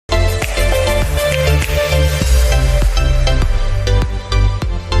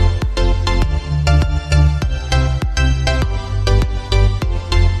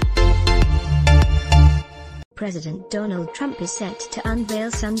President Donald Trump is set to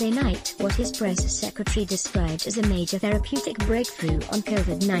unveil Sunday night what his press secretary described as a major therapeutic breakthrough on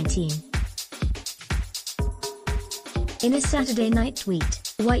COVID-19. In a Saturday night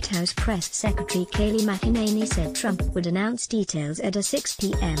tweet, White House Press Secretary Kayleigh McEnany said Trump would announce details at a 6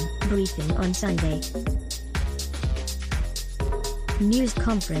 p.m. briefing on Sunday. News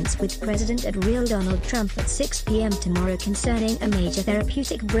conference with President at Real Donald Trump at 6 p.m. tomorrow concerning a major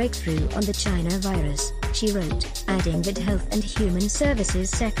therapeutic breakthrough on the China virus, she wrote, adding that Health and Human Services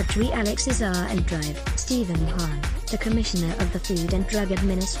Secretary Alex Azar and Drive, Stephen Hahn, the Commissioner of the Food and Drug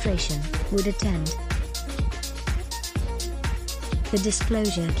Administration, would attend. The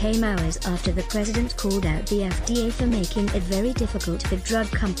disclosure came hours after the president called out the FDA for making it very difficult for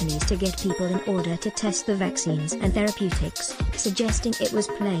drug companies to get people in order to test the vaccines and therapeutics, suggesting it was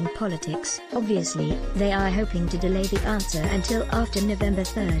playing politics. Obviously, they are hoping to delay the answer until after November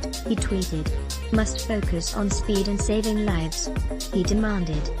 3rd, he tweeted. Must focus on speed and saving lives, he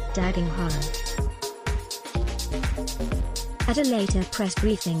demanded, tagging Hahn. At a later press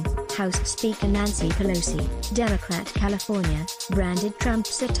briefing, House Speaker Nancy Pelosi, Democrat California, branded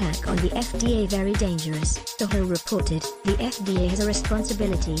Trump's attack on the FDA very dangerous. The Hill reported, the FDA has a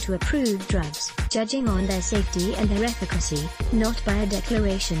responsibility to approve drugs, judging on their safety and their efficacy, not by a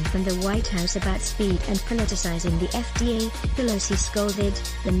declaration from the White House about speed and politicizing the FDA, Pelosi scolded,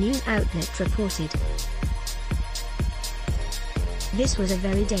 the news outlet reported. This was a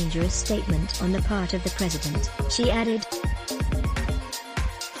very dangerous statement on the part of the president, she added.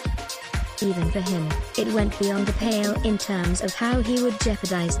 Even for him, it went beyond the pale in terms of how he would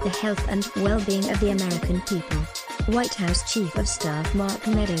jeopardize the health and well-being of the American people. White House Chief of Staff Mark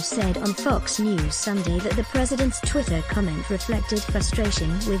Meadows said on Fox News Sunday that the president's Twitter comment reflected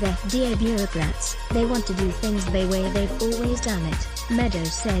frustration with FDA bureaucrats. They want to do things the way they've always done it,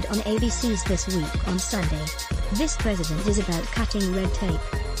 Meadows said on ABC's This Week on Sunday. This president is about cutting red tape.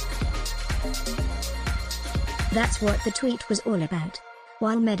 That's what the tweet was all about.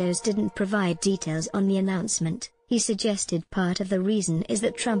 While Meadows didn't provide details on the announcement, he suggested part of the reason is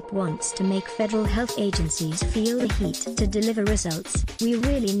that Trump wants to make federal health agencies feel the heat to deliver results. We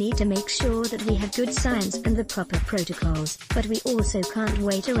really need to make sure that we have good science and the proper protocols, but we also can't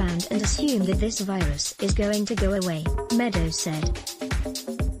wait around and assume that this virus is going to go away, Meadows said.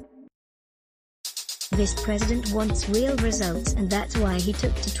 This president wants real results, and that's why he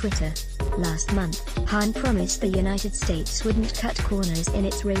took to Twitter. Last month, Hahn promised the United States wouldn't cut corners in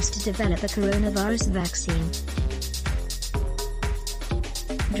its race to develop a coronavirus vaccine.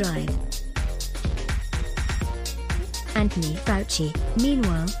 Drive. Anthony Fauci,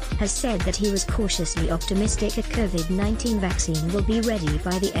 meanwhile, has said that he was cautiously optimistic a COVID-19 vaccine will be ready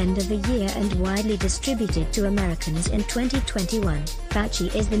by the end of the year and widely distributed to Americans in 2021.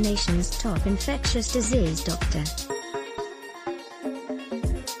 Fauci is the nation's top infectious disease doctor.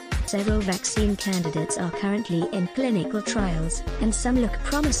 Several vaccine candidates are currently in clinical trials, and some look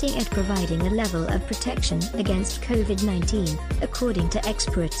promising at providing a level of protection against COVID-19. According to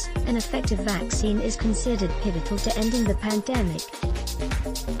experts, an effective vaccine is considered pivotal to ending the pandemic.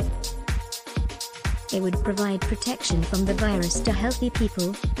 It would provide protection from the virus to healthy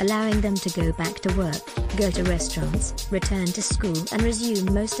people, allowing them to go back to work, go to restaurants, return to school and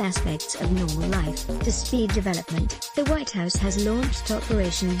resume most aspects of normal life. To speed development, the White House has launched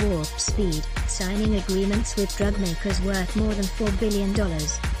Operation Warp Speed, signing agreements with drug makers worth more than $4 billion.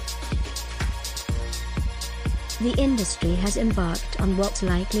 The industry has embarked on what's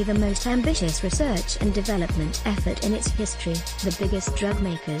likely the most ambitious research and development effort in its history. The biggest drug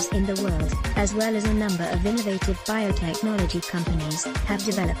makers in the world, as well as a number of innovative biotechnology companies, have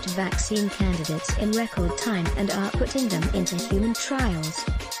developed vaccine candidates in record time and are putting them into human trials.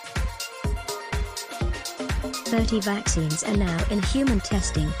 30 vaccines are now in human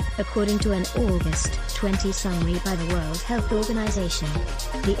testing, according to an August 20 summary by the World Health Organization.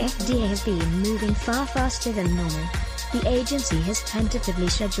 The FDA has been moving far faster than normal. The agency has tentatively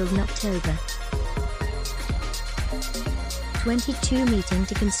scheduled an October 22 meeting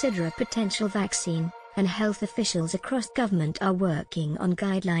to consider a potential vaccine, and health officials across government are working on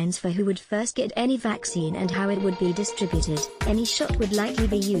guidelines for who would first get any vaccine and how it would be distributed. Any shot would likely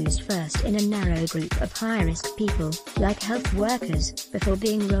be used first in a narrow group of high-risk people, like health workers, before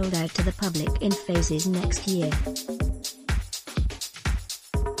being rolled out to the public in phases next year.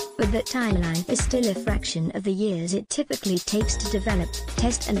 But that timeline is still a fraction of the years it typically takes to develop,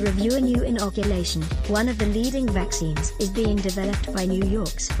 test and review a new inoculation. One of the leading vaccines is being developed by New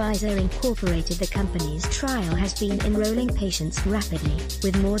York's Pfizer Incorporated. The company's trial has been enrolling patients rapidly,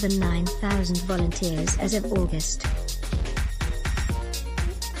 with more than 9,000 volunteers as of August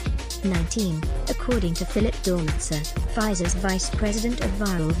 19, according to Philip Dormitzer, Pfizer's vice president of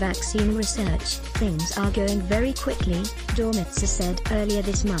viral vaccine research. Things are going very quickly, Dormitzer said earlier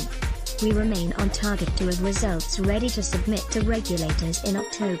this month. We remain on target to have results ready to submit to regulators in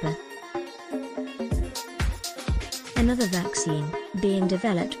October. Another vaccine, being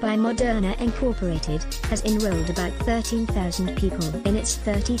developed by Moderna Incorporated, has enrolled about 13,000 people in its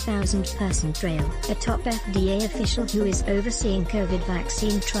 30,000-person trial. A top FDA official who is overseeing COVID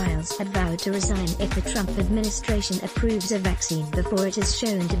vaccine trials had vowed to resign if the Trump administration approves a vaccine before it is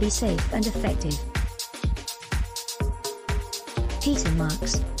shown to be safe and effective. Peter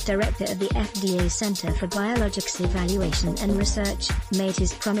Marks, director of the FDA Center for Biologics Evaluation and Research, made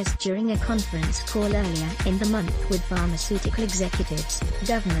his promise during a conference call earlier in the month with pharmaceutical executives,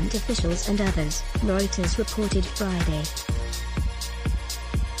 government officials and others, Reuters reported Friday.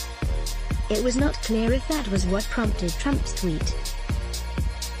 It was not clear if that was what prompted Trump's tweet.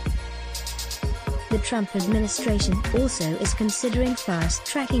 The Trump administration also is considering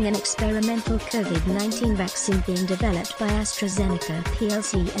fast-tracking an experimental COVID-19 vaccine being developed by AstraZeneca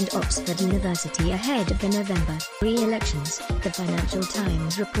plc and Oxford University ahead of the November re-elections, the Financial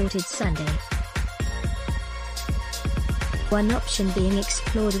Times reported Sunday. One option being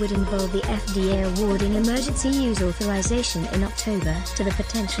explored would involve the FDA awarding emergency use authorization in October to the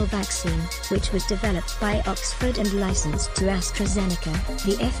potential vaccine, which was developed by Oxford and licensed to AstraZeneca,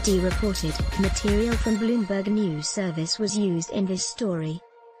 the FD reported. Material from Bloomberg News Service was used in this story.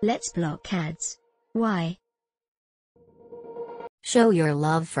 Let's block ads. Why? Show your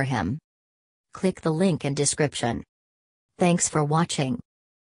love for him. Click the link in description. Thanks for watching.